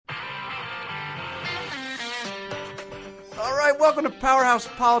All right, welcome to Powerhouse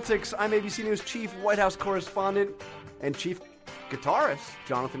Politics. I'm ABC News Chief White House Correspondent and Chief Guitarist,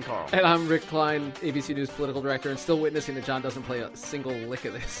 Jonathan Karl. And I'm Rick Klein, ABC News Political Director, and still witnessing that John doesn't play a single lick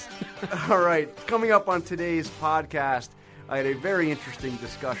of this. All right, coming up on today's podcast, I had a very interesting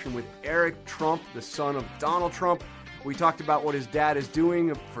discussion with Eric Trump, the son of Donald Trump. We talked about what his dad is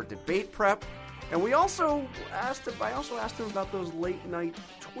doing for debate prep, and I also asked him about those late-night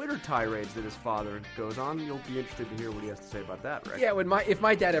Twitter tirades that his father goes on. You'll be interested to hear what he has to say about that, right? Yeah, if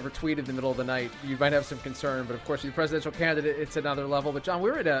my dad ever tweeted in the middle of the night, you might have some concern. But of course, he's a presidential candidate; it's another level. But John,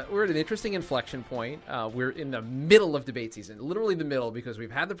 we're at an interesting inflection point. We're in the middle of debate season, literally the middle, because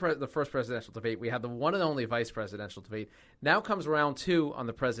we've had the first presidential debate, we had the one and only vice presidential debate. Now comes round two on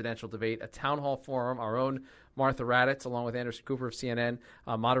the presidential debate, a town hall forum. Our own Martha Raddatz, along with Anderson Cooper of CNN,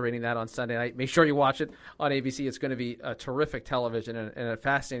 moderating that on Sunday night. Make sure you watch it on ABC. It's going to be a terrific television and a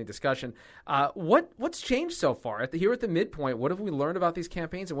fascinating discussion. What's changed so far? Here at the midpoint, what have we learned about these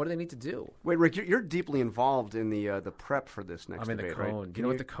campaigns, and what do they need to do? Wait, Rick, you're deeply involved in the prep for this next debate, the cone. right? Do you know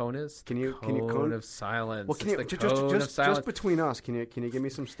what the cone is? Can you cone of silence? Well, just between us, can you give me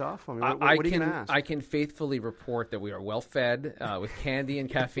some stuff? I mean, what are you going to ask? I can faithfully report that we are well fed with candy and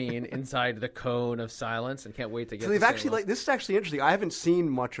caffeine inside the cone of silence, and can't wait to get. So this is actually interesting. I haven't seen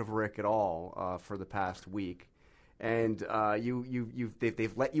much of Rick at all for the past week, and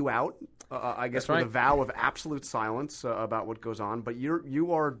they've let you out. I guess with a vow of absolute silence about what goes on, but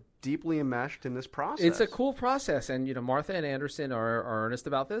you are deeply enmeshed in this process. It's a cool process, and Martha and Anderson are earnest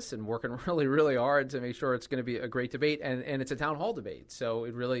about this and working really, really hard to make sure it's going to be a great debate, and it's a town hall debate, so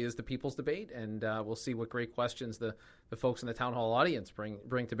it really is the people's debate, and we'll see what great questions the folks in the town hall audience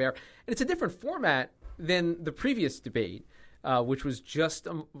bring to bear. And it's a different format than the previous debate, which was just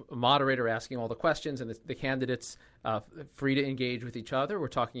a moderator asking all the questions and the candidates free to engage with each other. We're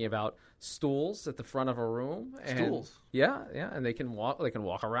talking about stools at the front of a room. Stools. Yeah, and they can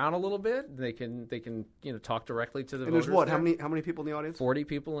walk around a little bit. They can talk directly to the voters. And there's how many people in the audience? 40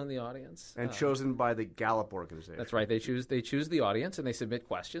 people in the audience. And chosen by the Gallup organization. That's right. They choose the audience, and they submit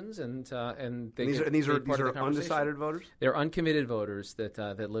questions, and these are undecided voters? They're uncommitted voters that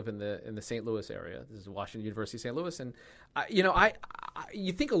live in the St. Louis area. This is Washington University, St. Louis, and I've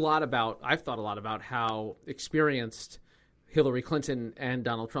thought a lot about how experienced Hillary Clinton and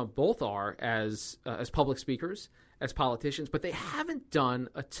Donald Trump both are as public speakers, as politicians, but they haven't done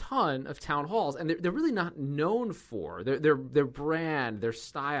a ton of town halls, and they're really not known for their brand, their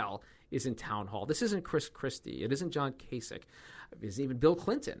style is in town hall. This isn't Chris Christie. It isn't John Kasich. It isn't even Bill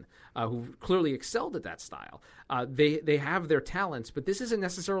Clinton, who clearly excelled at that style. They have their talents, but this isn't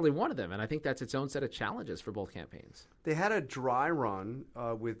necessarily one of them, and I think that's its own set of challenges for both campaigns. They had a dry run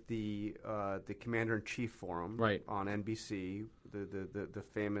with the Commander-in-Chief Forum on NBC, the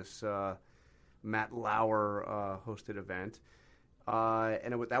famous Matt Lauer hosted event.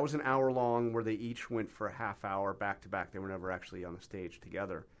 And that was an hour long where they each went for a half hour back to back. They were never actually on the stage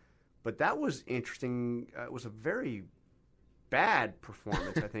together. But that was interesting. It was a very bad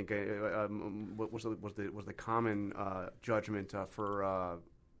performance, I think. What was the common judgment for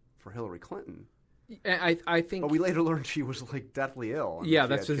Hillary Clinton? I think, but we later learned she was deathly ill. Yeah,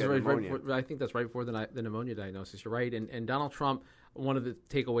 that's right. I think that's right before the pneumonia diagnosis. You're right. And Donald Trump, one of the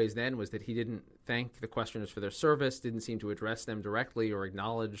takeaways then was that he didn't thank the questioners for their service, didn't seem to address them directly or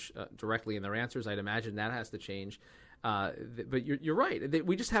acknowledge directly in their answers. I'd imagine that has to change. But you're right.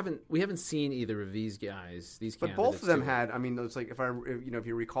 We haven't seen either of these guys. But both of them had. I mean, it's like if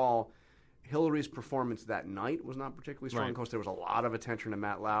you recall, Hillary's performance that night was not particularly strong. Of course, there was a lot of attention to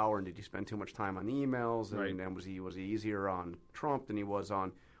Matt Lauer, and did he spend too much time on the emails? And was he easier on Trump than he was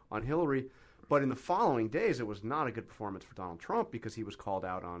on Hillary? But in the following days, it was not a good performance for Donald Trump because he was called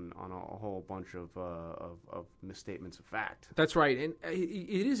out on a whole bunch of misstatements of fact. That's right. And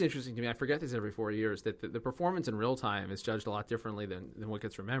it is interesting to me. I forget this every 4 years that the performance in real time is judged a lot differently than what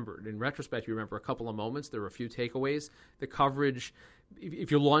gets remembered. In retrospect, you remember a couple of moments. There were a few takeaways. The coverage, if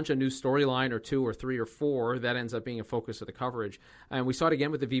you launch a new storyline or two or three or four, that ends up being a focus of the coverage. And we saw it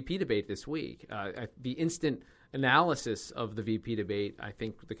again with the VP debate this week. The instant analysis of the VP debate, I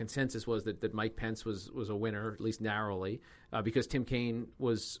think the consensus was that Mike Pence was a winner, at least narrowly, because Tim Kaine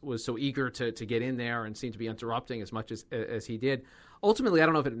was so eager to get in there and seemed to be interrupting as much as he did. Ultimately, I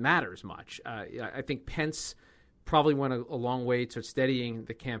don't know if it matters much. I think Pence probably went a long way to steadying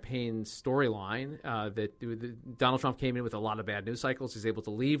the campaign storyline. That Donald Trump came in with a lot of bad news cycles. He's able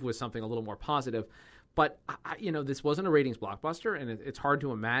to leave with something a little more positive. But, this wasn't a ratings blockbuster, and it's hard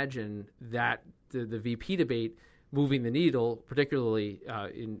to imagine that the VP debate moving the needle, particularly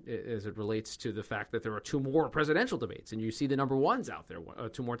as it relates to the fact that there are two more presidential debates, and you see the number ones out there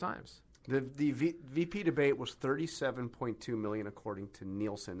two more times. The VP debate was 37.2 million according to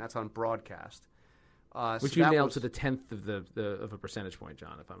Nielsen. That's on broadcast. Which you nailed to the 10th of a percentage point,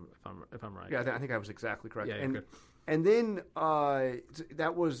 John. If I'm right. Yeah, I think I was exactly correct. Yeah, good. And then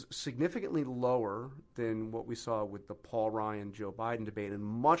that was significantly lower than what we saw with the Paul Ryan Joe Biden debate, and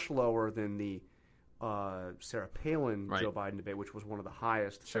much lower than the Sarah Palin Joe Biden debate, which was one of the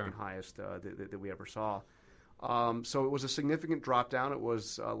highest, second highest that we ever saw. So it was a significant drop down. It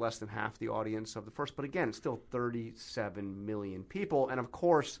was less than half the audience of the first, but again, it's still 37 million people, and of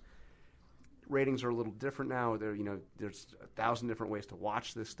course, ratings are a little different now. There's 1,000 different ways to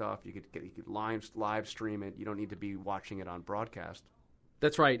watch this stuff. You could live stream it. You don't need to be watching it on broadcast.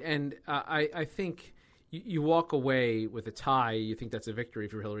 That's right, and I think you walk away with a tie. You think that's a victory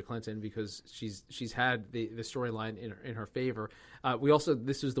for Hillary Clinton because she's had the storyline in her favor.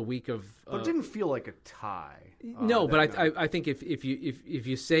 This was the week of. But it didn't feel like a tie. No, but I think if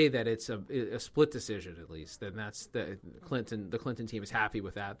you say that it's a split decision at least, then that's the Clinton team is happy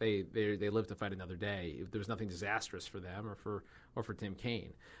with that. They live to fight another day. There was nothing disastrous for them or for Tim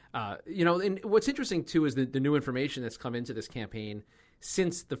Kaine. And what's interesting too is the new information that's come into this campaign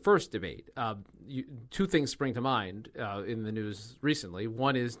since the first debate. Two things spring to mind in the news recently.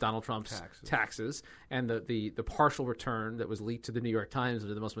 One is Donald Trump's taxes and the partial return that was leaked to the New York Times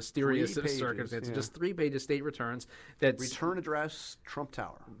under the most mysterious of circumstances. Yeah. Just 3 pages, state returns. Return address, Trump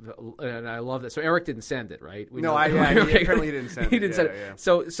Tower. And I love that. So Eric didn't send it, right? Apparently he didn't send it. He didn't send it. Yeah.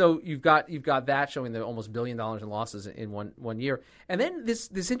 So you've got that showing the almost $1 billion in losses in one year. And then this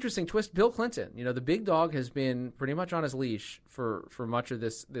interesting twist, Bill Clinton. The big dog has been pretty much on his leash for much of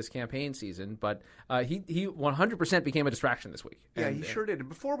this campaign season, but he 100% became a distraction this week. Yeah, he sure did.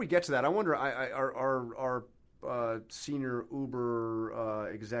 Before we get to that, I wonder, our senior Uber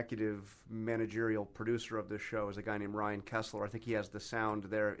executive managerial producer of this show is a guy named Ryan Kessler. I think he has the sound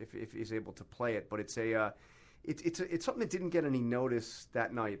there if he's able to play it. But it's something that didn't get any notice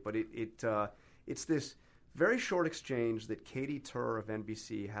that night. But it's this very short exchange that Katie Tur of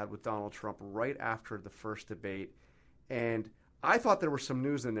NBC had with Donald Trump right after the first debate, and I thought there was some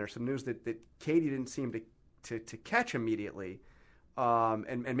news in there, some news that Katie didn't seem to catch immediately.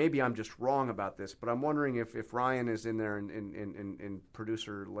 And maybe I'm just wrong about this, but I'm wondering if Ryan is in there in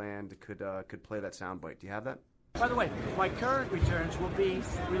producer land could play that soundbite. Do you have that? By the way, my current returns will be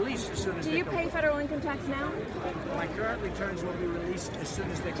released as soon as Do you pay federal income tax now? My current returns will be released as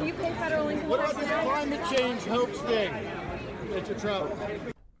soon as they come. Do you pay federal income tax now? What about this climate change hoax thing, Mr. Trump?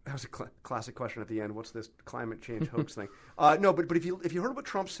 That was a classic question at the end. What's this climate change hoax thing? No, but if you heard what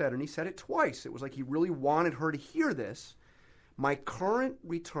Trump said, and he said it twice, it was like he really wanted her to hear this. My current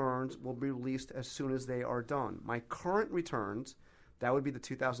returns will be released as soon as they are done. My current returns, that would be the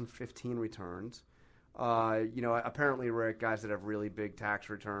 2015 returns. Apparently, guys that have really big tax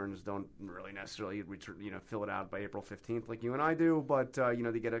returns don't really necessarily fill it out by April 15th like you and I do, but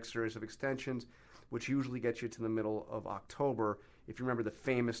they get a series of extensions, which usually gets you to the middle of October. If you remember the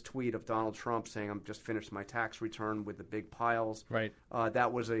famous tweet of Donald Trump saying, "I'm just finished my tax return with the big piles," right?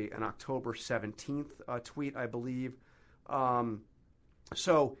 That was an October 17th tweet, I believe.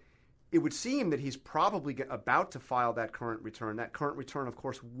 So it would seem that he's probably about to file that current return. That current return, of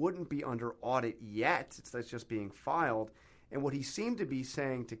course, wouldn't be under audit yet. It's just being filed. And what he seemed to be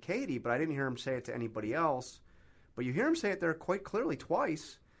saying to Katie, but I didn't hear him say it to anybody else, but you hear him say it there quite clearly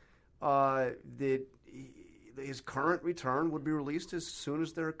twice, that his current return would be released as soon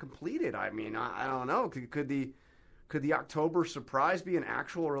as they're completed. I mean, I don't know. Could the October surprise be an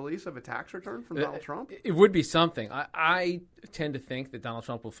actual release of a tax return from Donald Trump? It would be something. I tend to think that Donald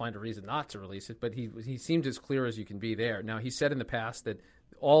Trump will find a reason not to release it, but he seemed as clear as you can be there. Now, he said in the past that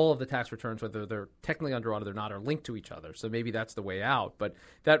all of the tax returns, whether they're technically under audit or not, are linked to each other. So maybe that's the way out, but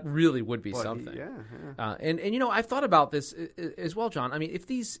that really would be something. Yeah. And I've thought about this as well, John. I mean, if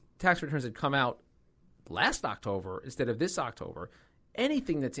these tax returns had come out last October instead of this October,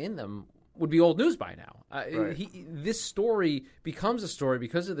 anything that's in them would be old news by now. Right. This story becomes a story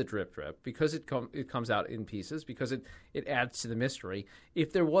because of the drip, because it comes out in pieces, because it adds to the mystery.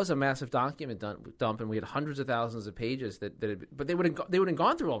 If there was a massive document dump and we had hundreds of thousands of pages but they would have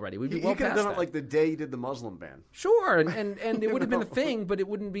gone through already. We'd be well past that. You could have done it like the day you did the Muslim ban. Sure, and it would have been a thing, but it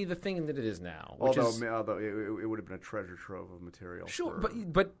wouldn't be the thing that it is now. Although it would have been a treasure trove of material. Sure,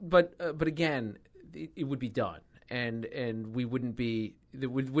 but again, it would be done. And we wouldn't be there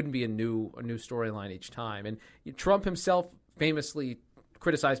wouldn't be a new storyline each time. And Trump himself famously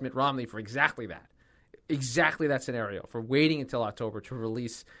criticized Mitt Romney for exactly that scenario, for waiting until October to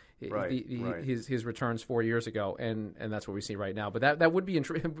release his returns 4 years ago, and that's what we see right now. But that would be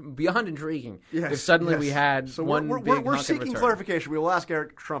beyond intriguing if suddenly we had we're seeking clarification. We will ask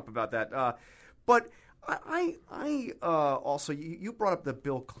Eric Trump about that. But I also you brought up the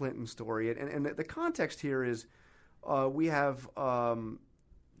Bill Clinton story, and the context here is we have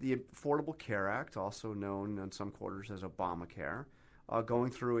the Affordable Care Act, also known in some quarters as Obamacare.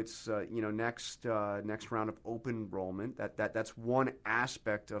 Going through its next round of open enrollment. That's one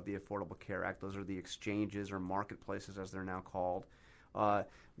aspect of the Affordable Care Act. Those are the exchanges or marketplaces, as they're now called,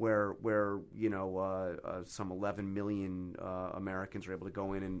 where some 11 million Americans are able to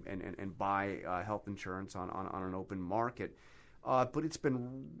go in and buy health insurance on an open market. But it's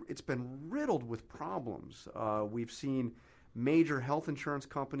been riddled with problems. We've seen major health insurance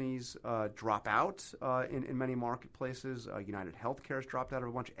companies drop out in many marketplaces. United Healthcare has dropped out of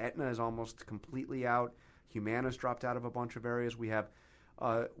a bunch. Aetna is almost completely out. Humana's dropped out of a bunch of areas. We have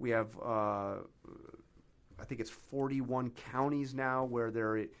I think it's 41 counties now where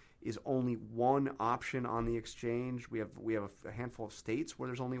there is only one option on the exchange. We have a handful of states where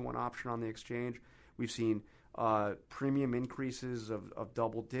there's only one option on the exchange. We've seen premium increases of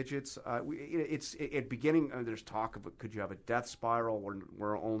double digits. It's at beginning. There's talk of could you have a death spiral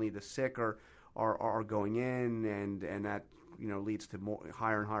where only the sick are going in, and that leads to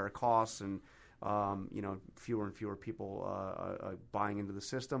higher and higher costs, and fewer and fewer people buying into the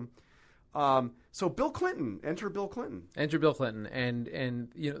system. So Bill Clinton, enter Bill Clinton,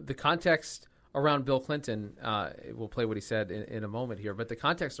 and the context around Bill Clinton. We'll play what he said in a moment here, but the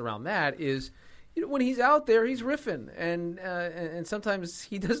context around that is. When he's out there, he's riffing, and sometimes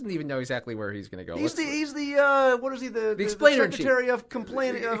he doesn't even know exactly where he's going to go. He's the what is he? The explainer secretary of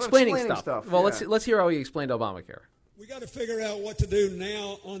explaining stuff. Well, let's hear how he explained Obamacare. We got to figure out what to do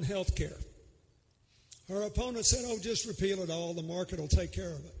now on health care. Our opponent said, "Oh, just repeal it all. The market will take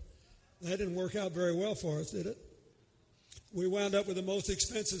care of it." That didn't work out very well for us, did it? We wound up with the most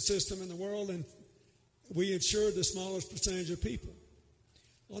expensive system in the world, and we insured the smallest percentage of people.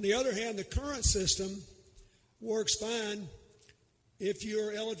 On the other hand, the current system works fine if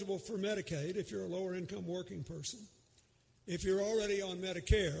you're eligible for Medicaid, if you're a lower-income working person, if you're already on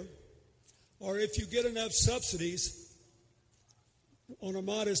Medicare, or if you get enough subsidies on a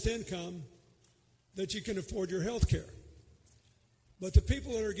modest income that you can afford your health care. But the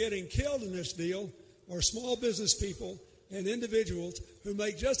people that are getting killed in this deal are small business people and individuals who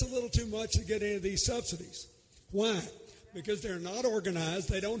make just a little too much to get any of these subsidies. Why? Because they're not organized,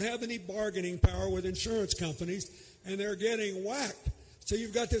 they don't have any bargaining power with insurance companies, and they're getting whacked. So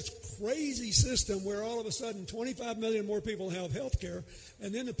you've got this crazy system where all of a sudden 25 million more people have health care,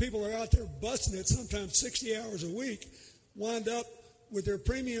 and then the people are out there busting it sometimes 60 hours a week, wind up with their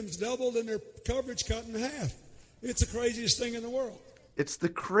premiums doubled and their coverage cut in half. It's the craziest thing in the world. It's the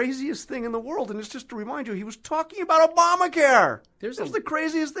craziest thing in the world, and it's just to remind you, he was talking about Obamacare. It's the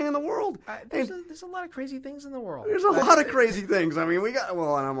craziest thing in the world. There's a lot of crazy things in the world. There's a lot of crazy things. I mean, and I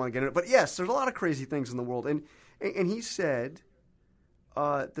don't want to get into it, but yes, there's a lot of crazy things in the world. And he said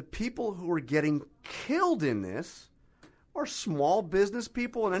the people who are getting killed in this are small business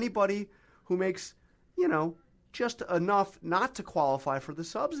people and anybody who makes, just enough not to qualify for the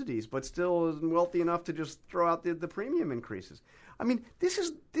subsidies, but still is wealthy enough to just throw out the premium increases. I mean, this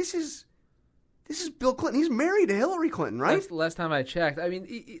is Bill Clinton. He's married to Hillary Clinton, right? That's the last time I checked. I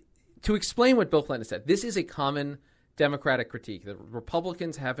mean, to explain what Bill Clinton said, this is a common Democratic critique. The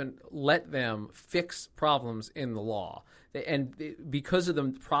Republicans haven't let them fix problems in the law. And because of the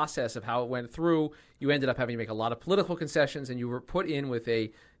process of how it went through, you ended up having to make a lot of political concessions, and you were put in with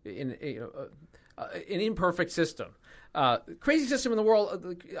an imperfect system. Crazy system in the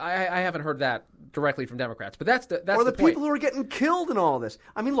world. I haven't heard that directly from Democrats, but that's the or the point. People who are getting killed in all this.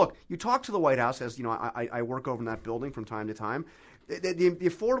 I mean, look, you talk to the White House, as I work over in that building from time to time. The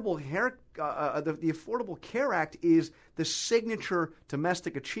Affordable Care Act is the signature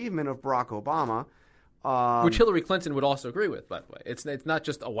domestic achievement of Barack Obama, which Hillary Clinton would also agree with. By the way, it's not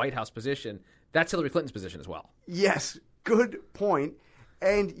just a White House position; that's Hillary Clinton's position as well. Yes, good point.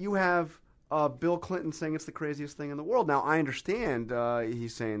 And you have Bill Clinton saying it's the craziest thing in the world. Now, I understand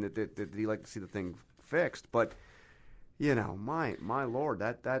he's saying that he'd like to see the thing fixed, but my lord,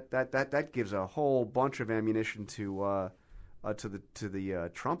 that gives a whole bunch of ammunition to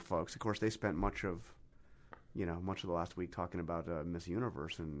the Trump folks. Of course, they spent much of the last week talking about Miss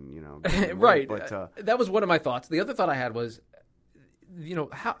Universe and right. But that was one of my thoughts. The other thought I had was,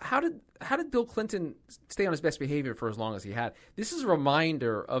 how did Bill Clinton stay on his best behavior for as long as he had? This is a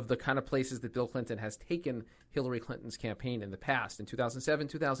reminder of the kind of places that Bill Clinton has taken Hillary Clinton's campaign in the past. In 2007,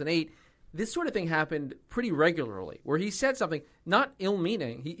 2008, this sort of thing happened pretty regularly, where he said something, not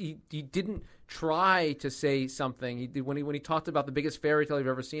ill-meaning. He didn't try to say something. When he talked about the biggest fairy tale you've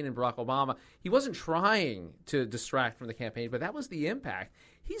ever seen in Barack Obama, he wasn't trying to distract from the campaign, but that was the impact.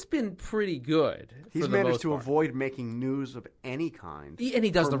 He's been pretty good. He's managed to avoid making news of any kind. And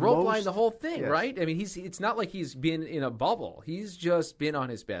he does the rope line, the whole thing, right? I mean, it's not like he's been in a bubble. He's just been on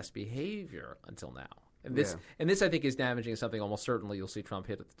his best behavior until now. And this I think, is damaging, something almost certainly you'll see Trump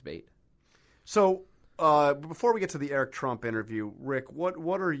hit at the debate. So before we get to the Eric Trump interview, Rick,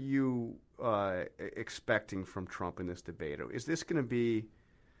 what are you expecting from Trump in this debate? Is this going to be,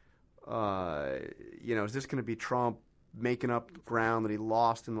 Trump making up ground that he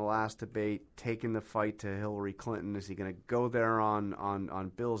lost in the last debate, taking the fight to Hillary Clinton? Is he going to go there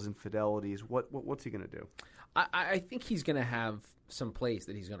on Bill's infidelities? What's he going to do? I think he's going to have some plays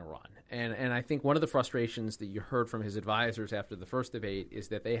that he's going to run. And I think one of the frustrations that you heard from his advisors after the first debate is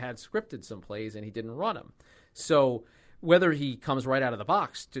that they had scripted some plays and he didn't run them. So whether he comes right out of the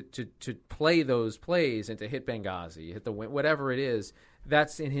box to play those plays and to hit Benghazi, hit the win, whatever it is,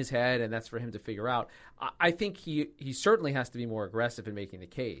 that's in his head, and that's for him to figure out. I think he certainly has to be more aggressive in making the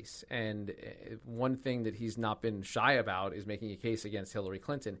case. And one thing that he's not been shy about is making a case against Hillary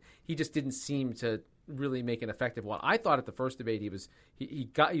Clinton. He just didn't seem to really make an effective one. I thought at the first debate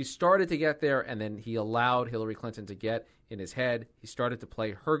he started to get there, and then he allowed Hillary Clinton to get in his head. He started to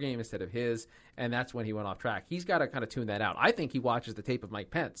play her game instead of his, and that's when he went off track. He's got to kind of tune that out. I think he watches the tape of Mike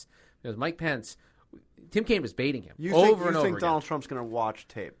Pence, because Mike Pence, Tim Kaine was baiting him over and over again. You think Donald Trump's going to watch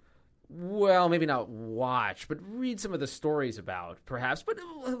tape? Well, maybe not watch, but read some of the stories about, perhaps. But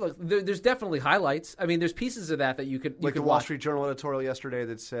look, there's definitely highlights. I mean, there's pieces of that you could the Wall Street Journal editorial yesterday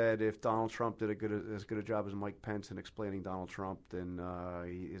that said if Donald Trump did as good a job as Mike Pence in explaining Donald Trump, then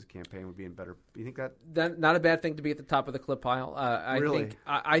his campaign would be in better. You think that not a bad thing to be at the top of the clip pile? Really?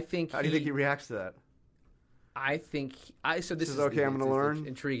 I think. How do you think he reacts to that? I think so. This is okay. I'm going to learn.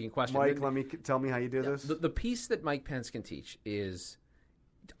 Intriguing question, Mike. Tell me how you do this. The piece that Mike Pence can teach is,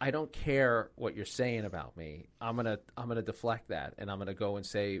 I don't care what you're saying about me. I'm gonna deflect that, and I'm gonna go and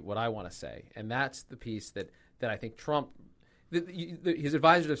say what I want to say. And that's the piece that I think Trump. His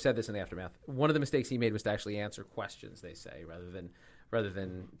advisors have said this in the aftermath. One of the mistakes he made was to actually answer questions, they say, rather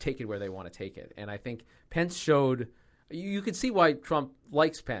than take it where they want to take it. And I think Pence showed. You could see why Trump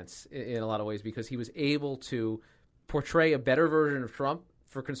likes Pence in a lot of ways, because he was able to portray a better version of Trump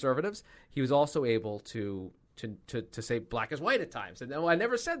for conservatives. He was also able to say black is white at times. And no, I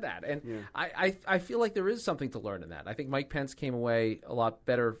never said that. And I feel like there is something to learn in that. I think Mike Pence came away a lot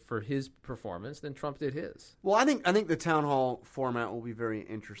better for his performance than Trump did his. Well, I think the town hall format will be very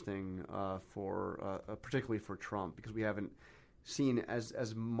interesting particularly for Trump, because we haven't seen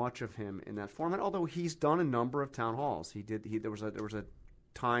as much of him in that format. Although he's done a number of town halls. There was a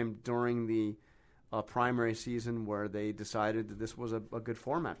time during the primary season where they decided that this was a good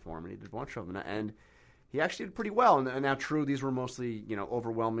format for him, and he did a bunch of them. And he actually did pretty well. And now, true, these were mostly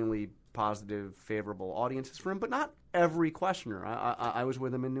overwhelmingly positive, favorable audiences for him, but not every questioner. I was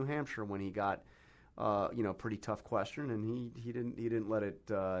with him in New Hampshire when he got pretty tough question, and he didn't let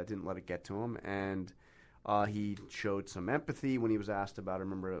it get to him. And he showed some empathy when he was asked about, I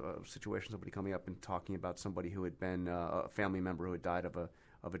remember a situation, somebody coming up and talking about somebody who had been a family member who had died of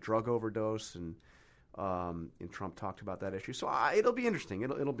a drug overdose, and Trump talked about that issue. So it'll be interesting.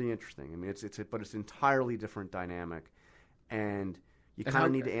 It'll be interesting. I mean, but it's an entirely different dynamic, and you kind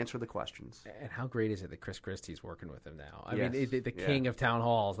of need to answer the questions. And how great is it that Chris Christie's working with him now? I mean, the king of town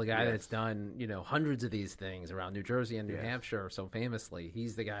halls, the guy that's done hundreds of these things around New Jersey and New Hampshire so famously.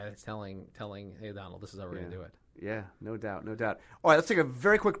 He's the guy that's telling, hey, Donald, this is how we're going to do it. Yeah, no doubt. All right, let's take a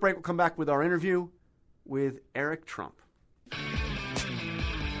very quick break. We'll come back with our interview with Eric Trump.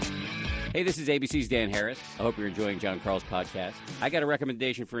 Hey, this is ABC's Dan Harris. I hope you're enjoying John Carl's podcast. I got a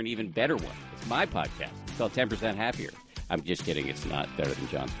recommendation for an even better one. It's my podcast. It's called 10% Happier. I'm just kidding. It's not better than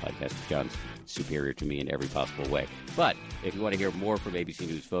John's podcast. John's superior to me in every possible way. But if you want to hear more from ABC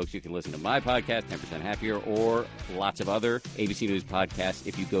News folks, you can listen to my podcast, 10% Happier, or lots of other ABC News podcasts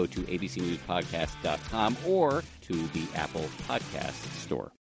if you go to abcnewspodcast.com or to the Apple Podcast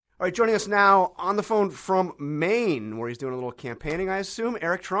Store. All right, joining us now on the phone from Maine, where he's doing a little campaigning, I assume,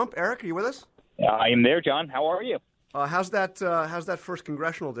 Eric Trump. Eric, are you with us? I am there, John. How are you? How's that first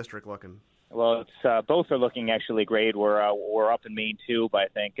congressional district looking? Well, it's both are looking actually great. We're up in Maine too, by I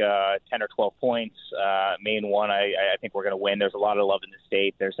think 10 or 12 points. Maine won. I think we're going to win. There's a lot of love in the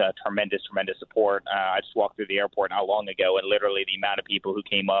state. There's a tremendous support. I just walked through the airport not long ago, and literally the amount of people who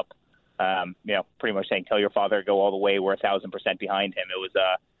came up, pretty much saying, "Tell your father to go all the way. We're 1,000% behind him."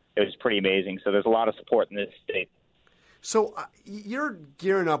 It was pretty amazing. So there's a lot of support in this state. So you're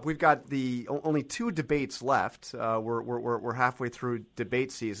gearing up. We've got only 2 debates left. We're halfway through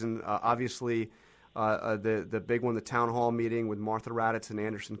debate season. Obviously, the big one, the town hall meeting with Martha Raddatz and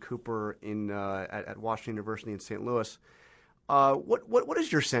Anderson Cooper at Washington University in St. Louis. What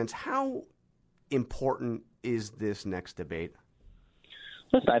is your sense? How important is this next debate?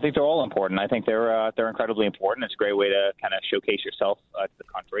 Listen, I think they're all important. I think they're incredibly important. It's a great way to kind of showcase yourself to the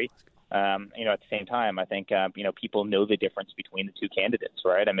country. At the same time, I think people know the difference between the 2 candidates,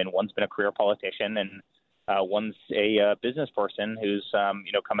 right? I mean, one's been a career politician, and one's a business person who's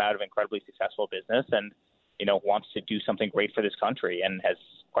come out of incredibly successful business and wants to do something great for this country, and has,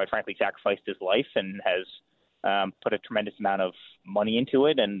 quite frankly, sacrificed his life and has put a tremendous amount of money into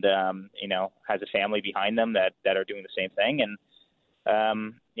it, and has a family behind them that are doing the same thing. And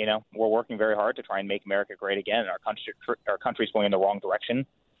we're working very hard to try and make America great again. Our country's going in the wrong direction.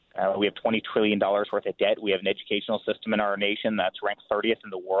 We have $20 trillion worth of debt. We have an educational system in our nation that's ranked 30th in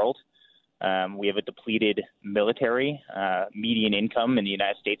the world. We have a depleted military. Median income in the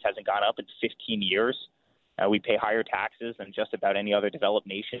United States hasn't gone up in 15 years. We pay higher taxes than just about any other developed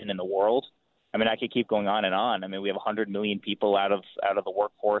nation in the world. I mean, I could keep going on and on. I mean, we have 100 million people out of the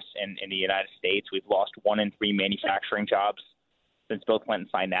workforce in the United States. We've lost 1 in 3 manufacturing jobs since Bill Clinton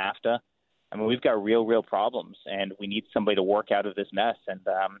signed NAFTA. I mean, we've got real problems, and we need somebody to work out of this mess. And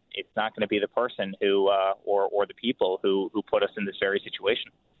it's not going to be the person who or the people who put us in this very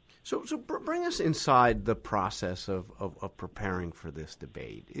situation. So bring us inside the process of preparing for this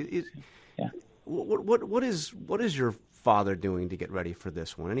debate. What is your father doing to get ready for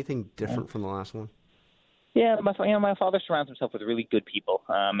this one? Anything different from the last one? Yeah, my father surrounds himself with really good people,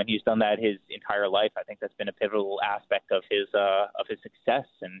 and he's done that his entire life. I think that's been a pivotal aspect of his success.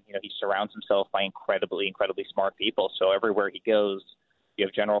 And he surrounds himself by incredibly smart people. So everywhere he goes, you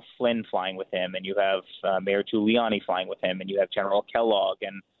have General Flynn flying with him, and you have Mayor Giuliani flying with him, and you have General Kellogg,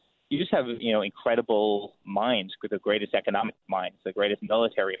 and you just have incredible minds, the greatest economic minds, the greatest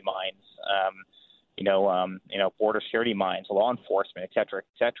military minds, border security minds, law enforcement, et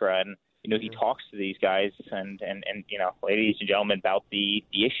cetera, and he talks to these guys and ladies and gentlemen about the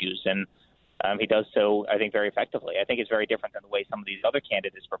issues, and he does so, I think, very effectively. I think it's very different than the way some of these other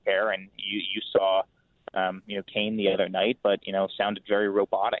candidates prepare, and you saw, Kane the other night, but, sounded very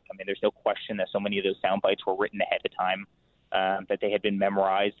robotic. I mean, there's no question that so many of those sound bites were written ahead of time, that they had been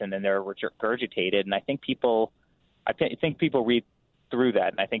memorized and then they're regurgitated. And I think people read through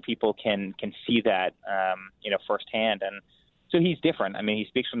that, and I think people can see that, firsthand. And so he's different. I mean, he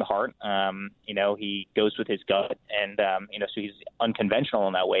speaks from the heart. He goes with his gut, and so he's unconventional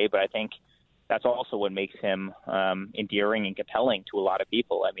in that way. But I think that's also what makes him endearing and compelling to a lot of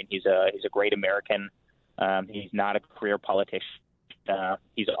people. I mean, he's a great American. He's not a career politician.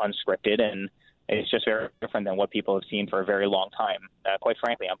 He's unscripted, and it's just very different than what people have seen for a very long time. Quite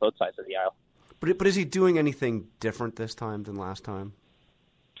frankly, on both sides of the aisle. But is he doing anything different this time than last time?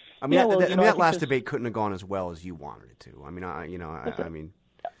 I mean, that last debate couldn't have gone as well as you wanted it to. I mean,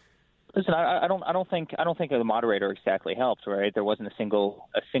 Listen, I don't think the moderator exactly helped, right? There wasn't a single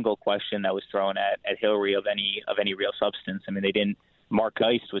question that was thrown at Hillary of any real substance. I mean, they didn't. Mark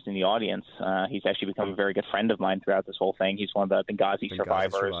Geist was in the audience. He's actually become a very good friend of mine throughout this whole thing. He's one of the Benghazi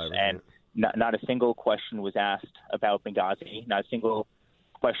survivors, and not a single question was asked about Benghazi. Not a single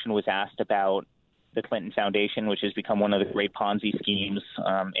question was asked about the Clinton Foundation, which has become one of the great Ponzi schemes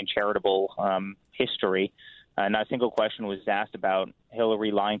in charitable history. Not a single question was asked about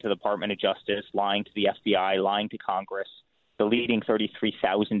Hillary lying to the Department of Justice, lying to the FBI, lying to Congress, deleting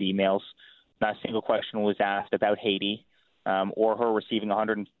 33,000 emails. Not a single question was asked about Haiti or her receiving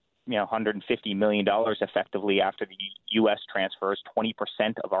 $150 million effectively after the U.S. transfers 20%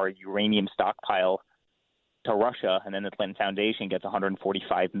 of our uranium stockpile to Russia, and then the Clinton Foundation gets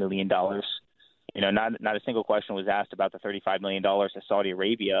 $145 million. Not a single question was asked about the $35 million that Saudi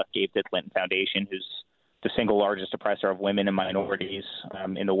Arabia gave to the Clinton Foundation, who's the single largest oppressor of women and minorities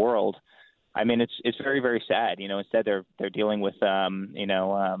in the world. I mean, it's very, very sad. Instead they're dealing with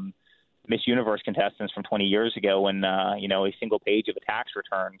Miss Universe contestants from 20 years ago, and a single page of a tax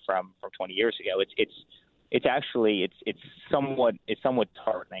return from 20 years ago. It's somewhat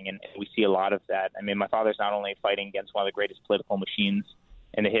disheartening, and we see a lot of that. I mean, my father's not only fighting against one of the greatest political machines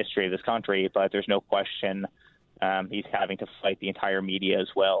in the history of this country, but there's no question he's having to fight the entire media as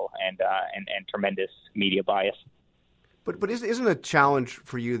well, and tremendous media bias. But isn't a challenge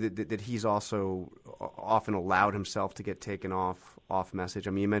for you that he's also often allowed himself to get taken off message?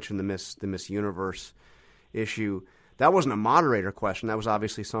 I mean, you mentioned the Miss Universe issue. That wasn't a moderator question. That was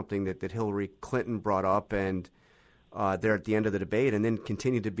obviously something that Hillary Clinton brought up and there at the end of the debate, and then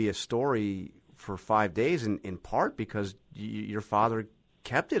continued to be a story for 5 days, in part because your father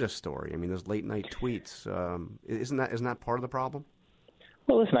kept it a story. I mean, those late night tweets. Isn't that part of the problem?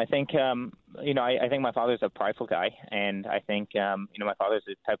 Well, listen, I think, I think my father's a prideful guy, and I think, my father's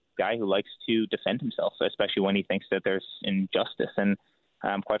the type of guy who likes to defend himself, especially when he thinks that there's injustice. And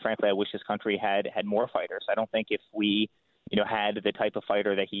quite frankly, I wish this country had more fighters. I don't think if we, had the type of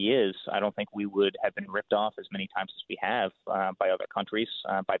fighter that he is, I don't think we would have been ripped off as many times as we have by other countries,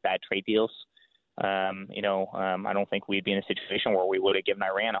 by bad trade deals. I don't think we'd be in a situation where we would have given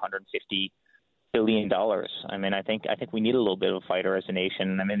Iran $150 billion. I mean, I think we need a little bit of a fighter as a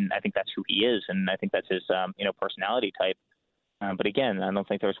nation. I mean, I think that's who he is, and I think that's his, personality type. But again, I don't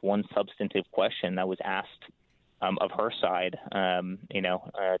think there's one substantive question that was asked of her side,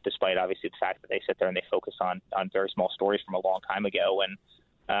 despite obviously the fact that they sit there and they focus on very small stories from a long time ago. And,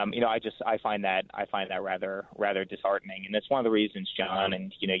 I find that rather disheartening. And it's one of the reasons, John,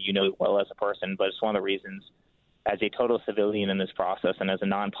 and, you know well as a person, but it's one of the reasons as a total civilian in this process and as a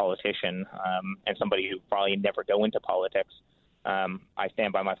non-politician and somebody who probably never go into politics, I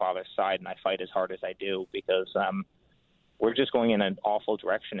stand by my father's side and I fight as hard as I do because we're just going in an awful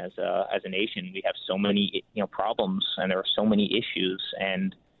direction as a nation. We have so many problems and there are so many issues,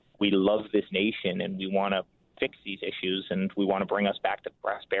 and we love this nation and we want to fix these issues and we want to bring us back to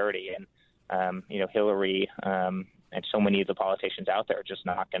prosperity. And Hillary and so many of the politicians out there are just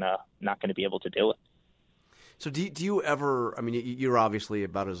not gonna be able to do it. So do you ever? I mean, you're obviously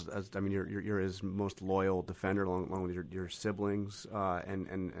about as you're his most loyal defender, along with your siblings,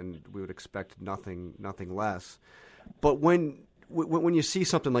 and we would expect nothing less. But when you see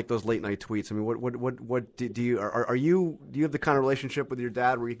something like those late night tweets, I mean, what do you do you have the kind of relationship with your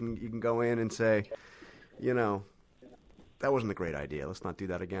dad where you can go in and say, that wasn't a great idea. Let's not do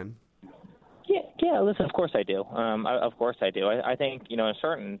that again. Yeah. Listen, of course I do. Of course I do. I think in a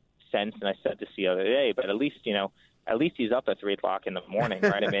certain sense, and I said this the other day, but at least he's up at 3:00 in the morning,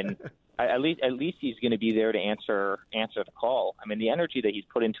 right? I mean, at least he's going to be there to answer the call. I mean, the energy that he's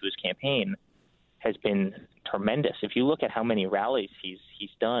put into his campaign has been tremendous. If you look at how many rallies he's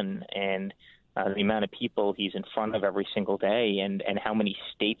done and the amount of people he's in front of every single day, and how many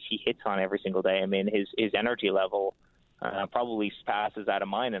states he hits on every single day, I mean, his energy level probably passes out of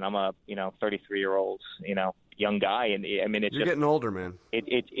mine, and I'm a 33-year-old young guy, and I mean you're getting older, man.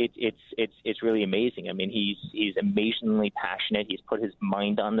 It's really amazing. I mean, he's amazingly passionate. He's put his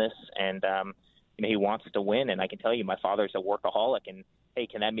mind on this, and he wants to win. And I can tell you, my father's a workaholic, and hey,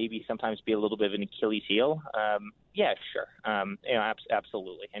 can that maybe sometimes be a little bit of an Achilles heel? Yeah, sure.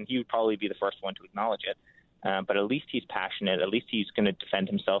 Absolutely, and he would probably be the first one to acknowledge it. But at least he's passionate. At least he's going to defend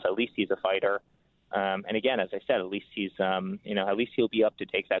himself. At least he's a fighter. And again, as I said, at least he's at least he'll be up to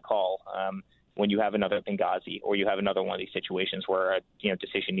take that call when you have another Benghazi or you have another one of these situations where a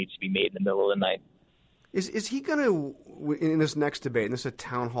decision needs to be made in the middle of the night. Is he going to, in this next debate, and this is a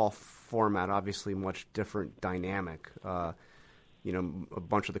town hall format, obviously much different dynamic, a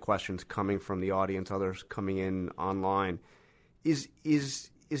bunch of the questions coming from the audience, others coming in online. Is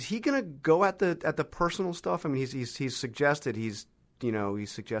he going to go at the personal stuff? I mean, he's suggested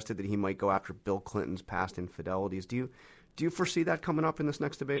suggested that he might go after Bill Clinton's past infidelities. Do you foresee that coming up in this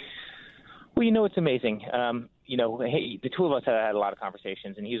next debate? Well, it's amazing. Hey, the two of us have had a lot of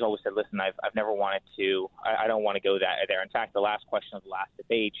conversations, and he's always said, listen, I've never wanted to, I don't want to go there. In fact, the last question of the last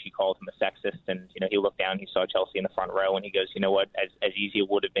debate, she called him a sexist, and, he looked down, he saw Chelsea in the front row, and he goes, you know what, as easy it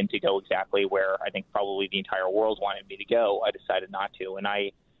would have been to go exactly where I think probably the entire world wanted me to go, I decided not to. And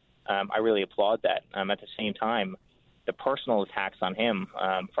I really applaud that. At the same time, the personal attacks on him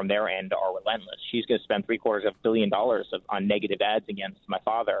from their end are relentless. She's going to spend $750 million on negative ads against my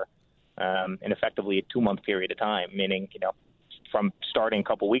father in effectively a 2-month period of time, meaning, from starting a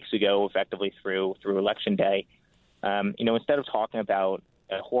couple weeks ago, effectively through Election Day. Instead of talking about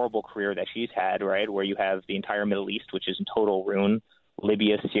a horrible career that she's had, right, where you have the entire Middle East, which is in total ruin,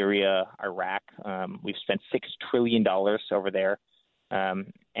 Libya, Syria, Iraq. We've spent $6 trillion over there.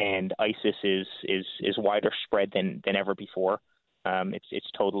 And ISIS is wider spread than ever before.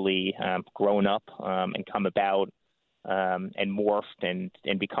 It's totally grown up and come about and morphed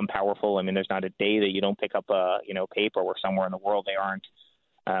and become powerful. I mean, there's not a day that you don't pick up a paper where somewhere in the world they aren't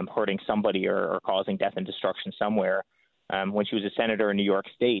hurting somebody or causing death and destruction somewhere. When she was a senator in New York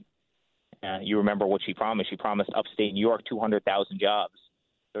State, you remember what she promised. She promised upstate New York 200,000 jobs.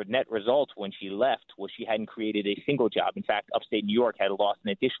 The net result when she left was she hadn't created a single job. In fact, upstate New York had lost an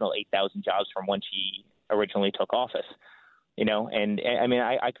additional 8,000 jobs from when she originally took office. And I mean,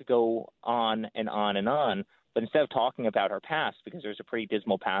 I could go on and on and on, but instead of talking about her past, because there's a pretty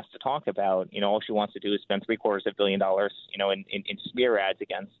dismal past to talk about, all she wants to do is spend $750 million, in smear ads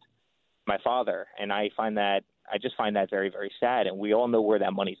against my father, and I just find that very, very sad. And we all know where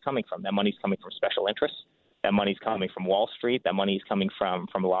that money's coming from. That money's coming from special interests. That money's coming from Wall Street. That money's coming from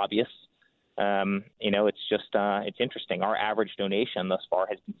lobbyists. It's just it's interesting. Our average donation thus far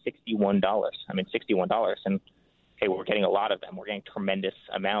has been $61. $61, and hey, we're getting a lot of them. We're getting a tremendous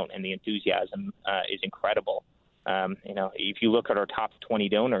amount, and the enthusiasm is incredible. If you look at our top 20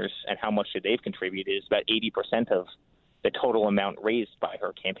 donors and how much they've contributed, is about 80% of the total amount raised by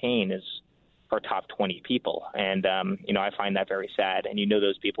her campaign is her top 20 people. And, I find that very sad. And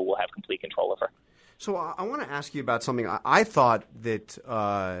those people will have complete control of her. So I want to ask you about something. I thought that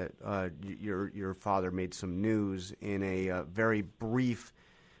your father made some news in a very brief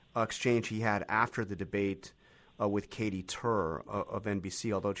exchange he had after the debate with Katie Tur of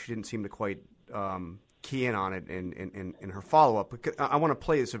NBC, although she didn't seem to quite key in on it in her follow-up. I want to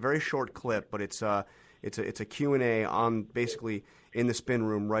play this, a very short clip, but it's a Q&A on basically in the spin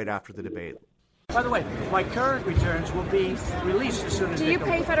room right after the debate. By the way, my current returns will be released as soon as Do you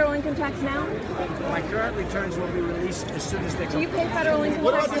pay federal income tax now? My current returns will be released as soon as they come. Do you pay federal income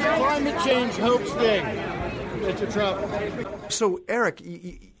What tax about this now? climate change hoax thing, Mr. Trump? So, Eric,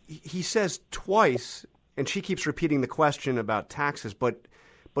 he says twice, and she keeps repeating the question about taxes, but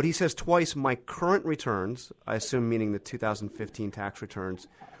he says twice, my current returns, I assume meaning the 2015 tax returns,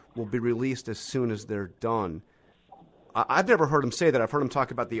 will be released as soon as they're done. I've never heard him say that. I've heard him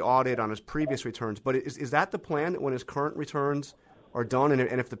talk about the audit on his previous returns. But is that the plan, that when his current returns are done,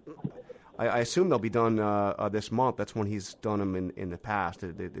 and if I assume they'll be done this month. That's when he's done them in the past.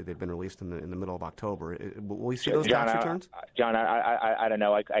 They've been released in the middle of October. Will we see those tax returns? John, I don't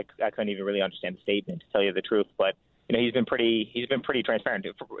know. I couldn't even really understand the statement, to tell you the truth. But he's been pretty transparent.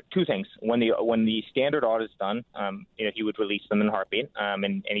 Two things: when the standard audit is done, he would release them in a heartbeat,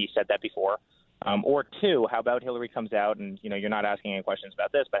 and he said that before. Or two, how about Hillary comes out, and you're not asking any questions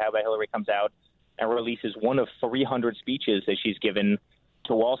about this, but how about Hillary comes out and releases one of 300 speeches that she's given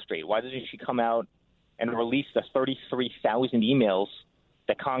to Wall Street? Why doesn't she come out and release the 33,000 emails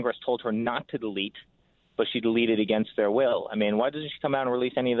that Congress told her not to delete, but she deleted against their will? Why doesn't she come out and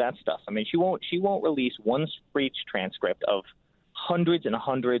release any of that stuff? She won't release one speech transcript of hundreds and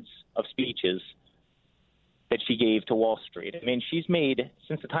hundreds of speeches that she gave to Wall Street. She's made,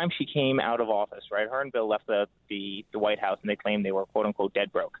 since the time she came out of office, right? Her and Bill left the White House, and they claimed they were, quote unquote,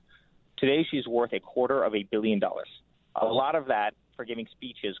 dead broke. Today, she's worth $250 million. A lot of that for giving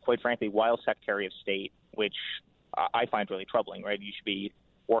speeches, quite frankly, while Secretary of State, which I find really troubling, right? You should be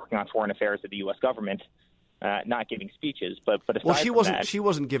working on foreign affairs of the U.S. government, not giving speeches. But aside she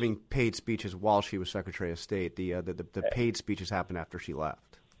wasn't giving paid speeches while she was Secretary of State. The paid speeches happened after she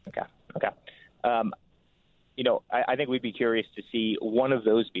left. Okay. I think we'd be curious to see one of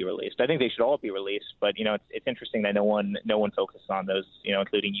those be released. I think they should all be released, but it's interesting that no one focuses on those,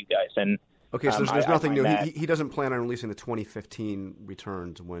 including you guys. And okay, so there's nothing new. He doesn't plan on releasing the 2015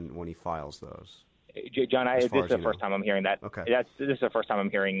 returns when he files those. John, this is the first time I'm hearing that. Okay, this is the first time I'm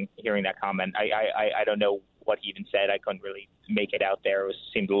hearing that comment. I don't know what he even said. I couldn't really make it out there. It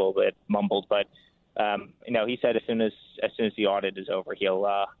seemed a little bit mumbled, but he said as soon as the audit is over, he'll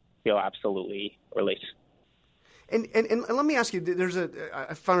absolutely release. And let me ask you,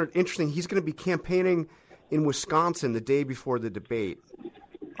 I found it interesting. He's going to be campaigning in Wisconsin the day before the debate,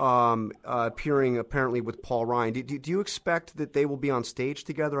 appearing apparently with Paul Ryan. Do you expect that they will be on stage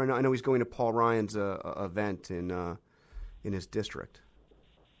together? I know he's going to Paul Ryan's event in his district.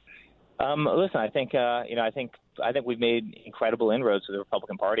 Listen, I think we've made incredible inroads with the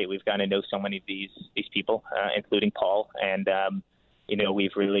Republican Party. We've gotten to know so many of these people, including Paul, and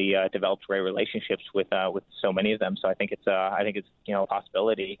we've really developed great relationships with so many of them. So I think it's a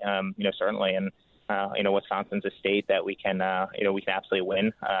possibility, certainly. And Wisconsin's a state that we can absolutely win.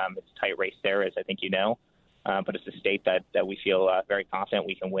 It's a tight race there, as I think but it's a state that we feel very confident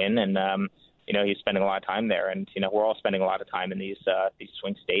we can win. And he's spending a lot of time there, and we're all spending a lot of time in these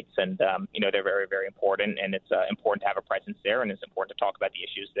swing states, and they're very, very important. And it's important to have a presence there, and it's important to talk about the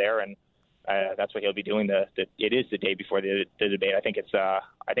issues there. And that's what he'll be doing. It is the day before the debate. I think it's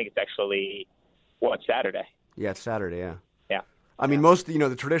actually Saturday. Yeah, it's Saturday. Yeah. Yeah. Most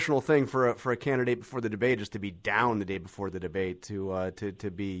the traditional thing for a candidate before the debate is to be down the day before the debate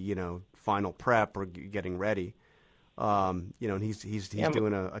to be final prep or getting ready. And he's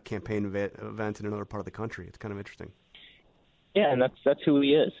doing a campaign event in another part of the country. It's kind of interesting. Yeah, and that's who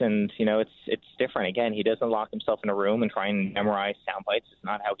he is, and it's different. Again, he doesn't lock himself in a room and try and memorize sound bites. It's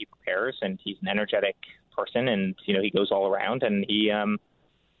not how he prepares, and he's an energetic person, and he goes all around, and he, and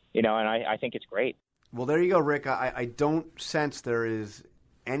I think it's great. Well, there you go, Rick. I don't sense there is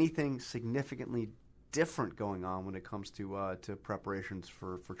anything significantly different going on when it comes to preparations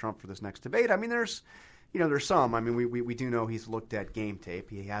for Trump for this next debate. I mean, there's some. I mean, we do know he's looked at game tape.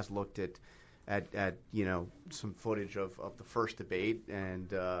 He has looked at some footage of the first debate, and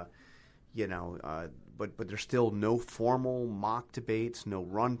but there's still no formal mock debates, no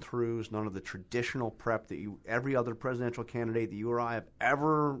run-throughs, none of the traditional prep that every other presidential candidate that you or I have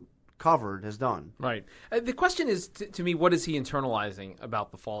ever covered has done. Right. The question is, to me, what is he internalizing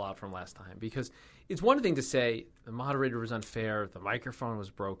about the fallout from last time? Because it's one thing to say the moderator was unfair, the microphone was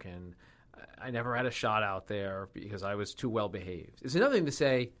broken, I never had a shot out there because I was too well behaved. It's another thing to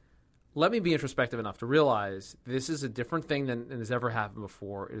say, let me be introspective enough to realize this is a different thing than has ever happened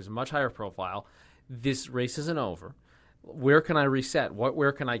before. It is a much higher profile. This race isn't over. Where can I reset?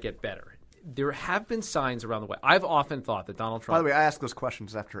 Where can I get better? There have been signs around the way. I've often thought that Donald Trump... By the way, I ask those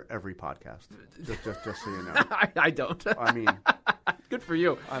questions after every podcast, just so you know. I don't. I mean... Good for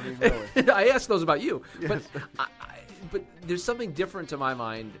you. I mean, really. I ask those about you. Yes. But there's something different to my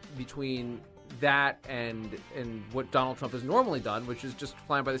mind between that and what Donald Trump has normally done, which is just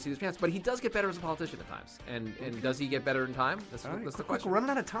flying by the seat of his pants. But he does get better as a politician at times. And does he get better in time? That's the question. We're running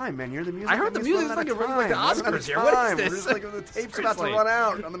out of time, man. You're the music. I heard the music. It's like the Oscars here. What is this? We're just like the tape's about to run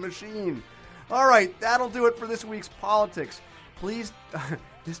out on the machine. All right, that'll do it for this week's politics. Please,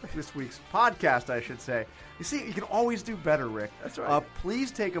 this week's podcast, I should say. You see, you can always do better, Rick. That's right.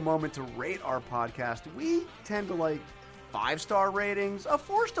 Please take a moment to rate our podcast. We tend to like 5-star ratings. A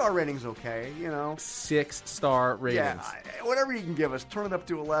 4-star rating's okay, 6-star ratings. Yeah, whatever you can give us. Turn it up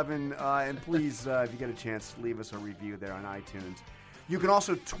to 11. And please, if you get a chance, leave us a review there on iTunes. You can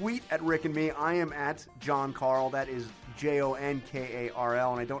also tweet at Rick and me. I am at John Karl. That is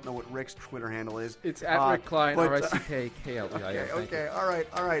JONKARL. And I don't know what Rick's Twitter handle is. It's at Rick Klein, RICKKLEI. Okay.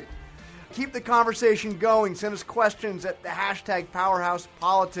 All right. Keep the conversation going. Send us questions at the hashtag Powerhouse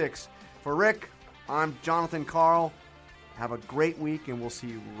Politics. For Rick, I'm Jonathan Karl. Have a great week, and we'll see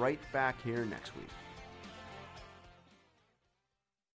you right back here next week.